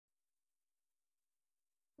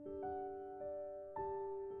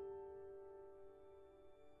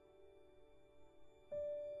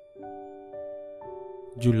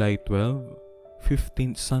July 12,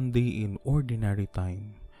 15th Sunday in Ordinary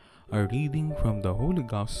Time. A reading from the Holy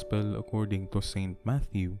Gospel according to St.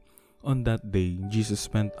 Matthew. On that day, Jesus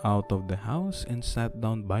went out of the house and sat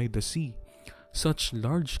down by the sea. Such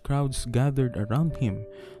large crowds gathered around him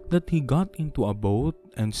that he got into a boat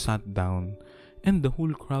and sat down, and the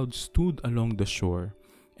whole crowd stood along the shore.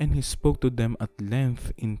 And he spoke to them at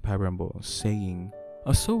length in parables, saying,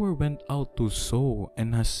 A sower went out to sow,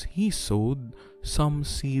 and as he sowed, some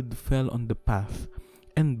seed fell on the path,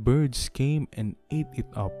 and birds came and ate it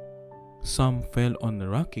up. Some fell on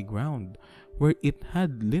rocky ground, where it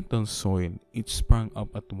had little soil. It sprang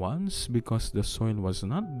up at once, because the soil was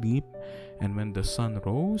not deep, and when the sun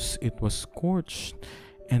rose, it was scorched,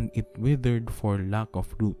 and it withered for lack of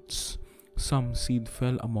roots. Some seed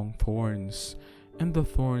fell among thorns, and the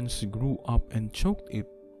thorns grew up and choked it.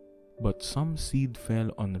 But some seed fell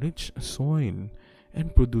on rich soil,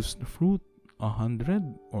 and produced fruit 100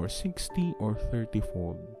 or 60 or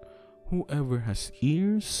 30-fold. Whoever has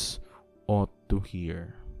ears ought to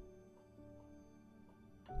hear.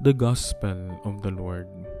 The Gospel of the Lord.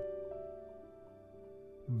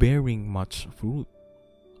 Bearing much fruit.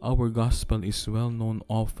 Our Gospel is well known,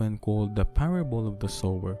 often called the parable of the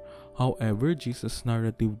sower. However, Jesus'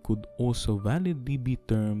 narrative could also validly be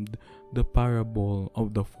termed the parable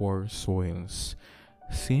of the four soils,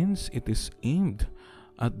 since it is aimed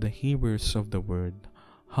at the hearers of the word.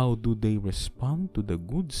 How do they respond to the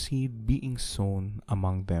good seed being sown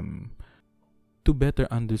among them? To better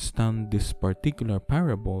understand this particular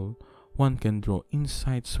parable, one can draw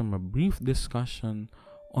insights from a brief discussion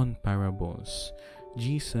on parables.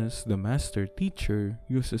 Jesus, the master teacher,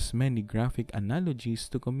 uses many graphic analogies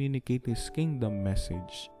to communicate his kingdom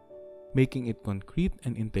message, making it concrete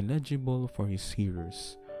and intelligible for his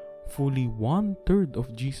hearers. Fully 1/3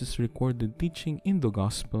 of Jesus' recorded teaching in the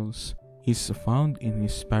Gospels is found in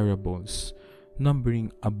his parables,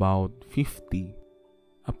 numbering about 50.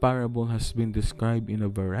 A parable has been described in a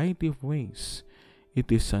variety of ways. It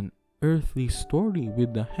is an earthly story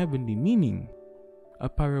with a heavenly meaning. A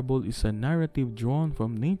parable is a narrative drawn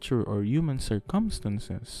from nature or human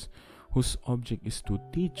circumstances, whose object is to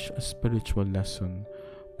teach a spiritual lesson.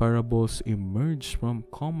 Parables emerge from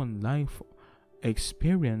common life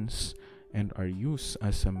experience and are used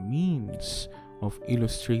as a means of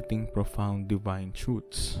illustrating profound divine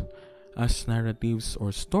truths. As narratives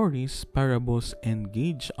or stories, parables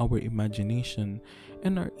engage our imagination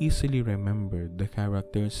and are easily remembered. The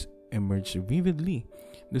characters emerge vividly.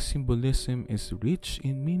 The symbolism is rich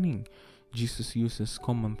in meaning. Jesus uses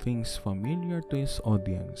common things familiar to his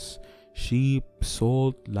audience: sheep,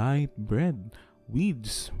 salt, light, bread,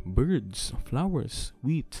 weeds, birds, flowers,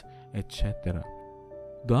 wheat, etc.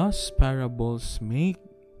 Thus, parables make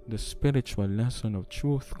the spiritual lesson of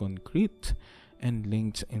truth concrete and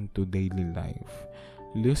linked into daily life.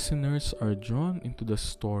 Listeners are drawn into the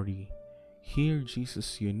story, hear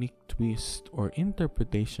Jesus' unique twist or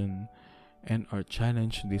interpretation, and are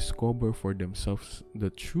challenged to discover for themselves the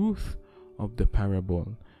truth of the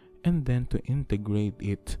parable and then to integrate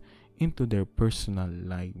it into their personal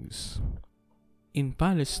lives. In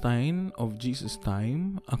Palestine of Jesus'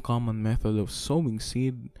 time, a common method of sowing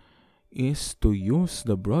seed is to use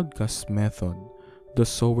the broadcast method. The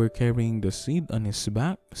sower, carrying the seed on his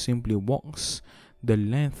back, simply walks the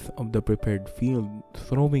length of the prepared field,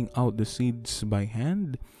 throwing out the seeds by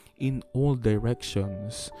hand in all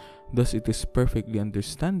directions. Thus, it is perfectly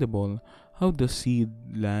understandable how the seed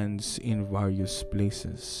lands in various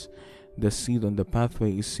places. The seed on the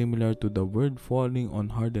pathway is similar to the word falling on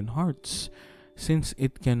hardened hearts. Since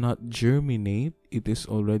it cannot germinate, it is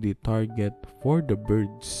already target for the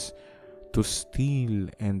birds to steal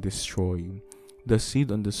and destroy. The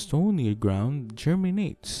seed on the stony ground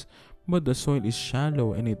germinates, but the soil is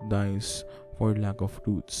shallow and it dies for lack of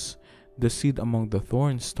roots. The seed among the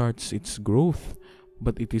thorns starts its growth,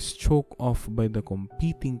 but it is choked off by the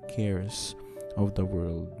competing cares of the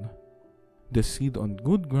world. The seed on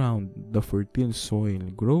good ground, the fertile soil,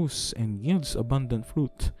 grows and yields abundant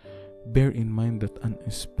fruit. Bear in mind that an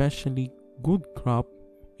especially good crop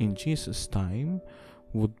in Jesus' time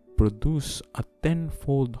would produce a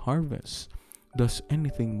 10-fold harvest. Thus,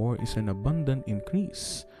 anything more is an abundant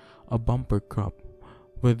increase, a bumper crop,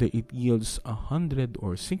 whether it yields 100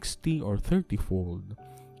 or 60 or 30-fold.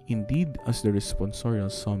 Indeed, as the responsorial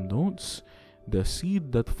psalm notes, the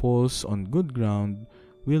seed that falls on good ground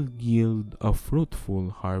will yield a fruitful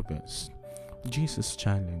harvest. Jesus'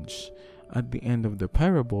 challenge. At the end of the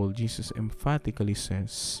parable, Jesus emphatically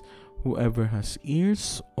says, Whoever has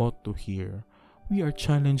ears ought to hear. We are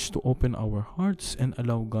challenged to open our hearts and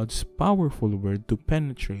allow God's powerful word to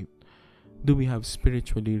penetrate. Do we have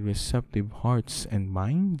spiritually receptive hearts and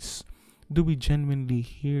minds? Do we genuinely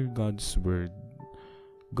hear God's word?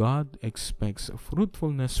 God expects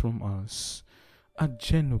fruitfulness from us, a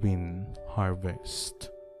genuine harvest.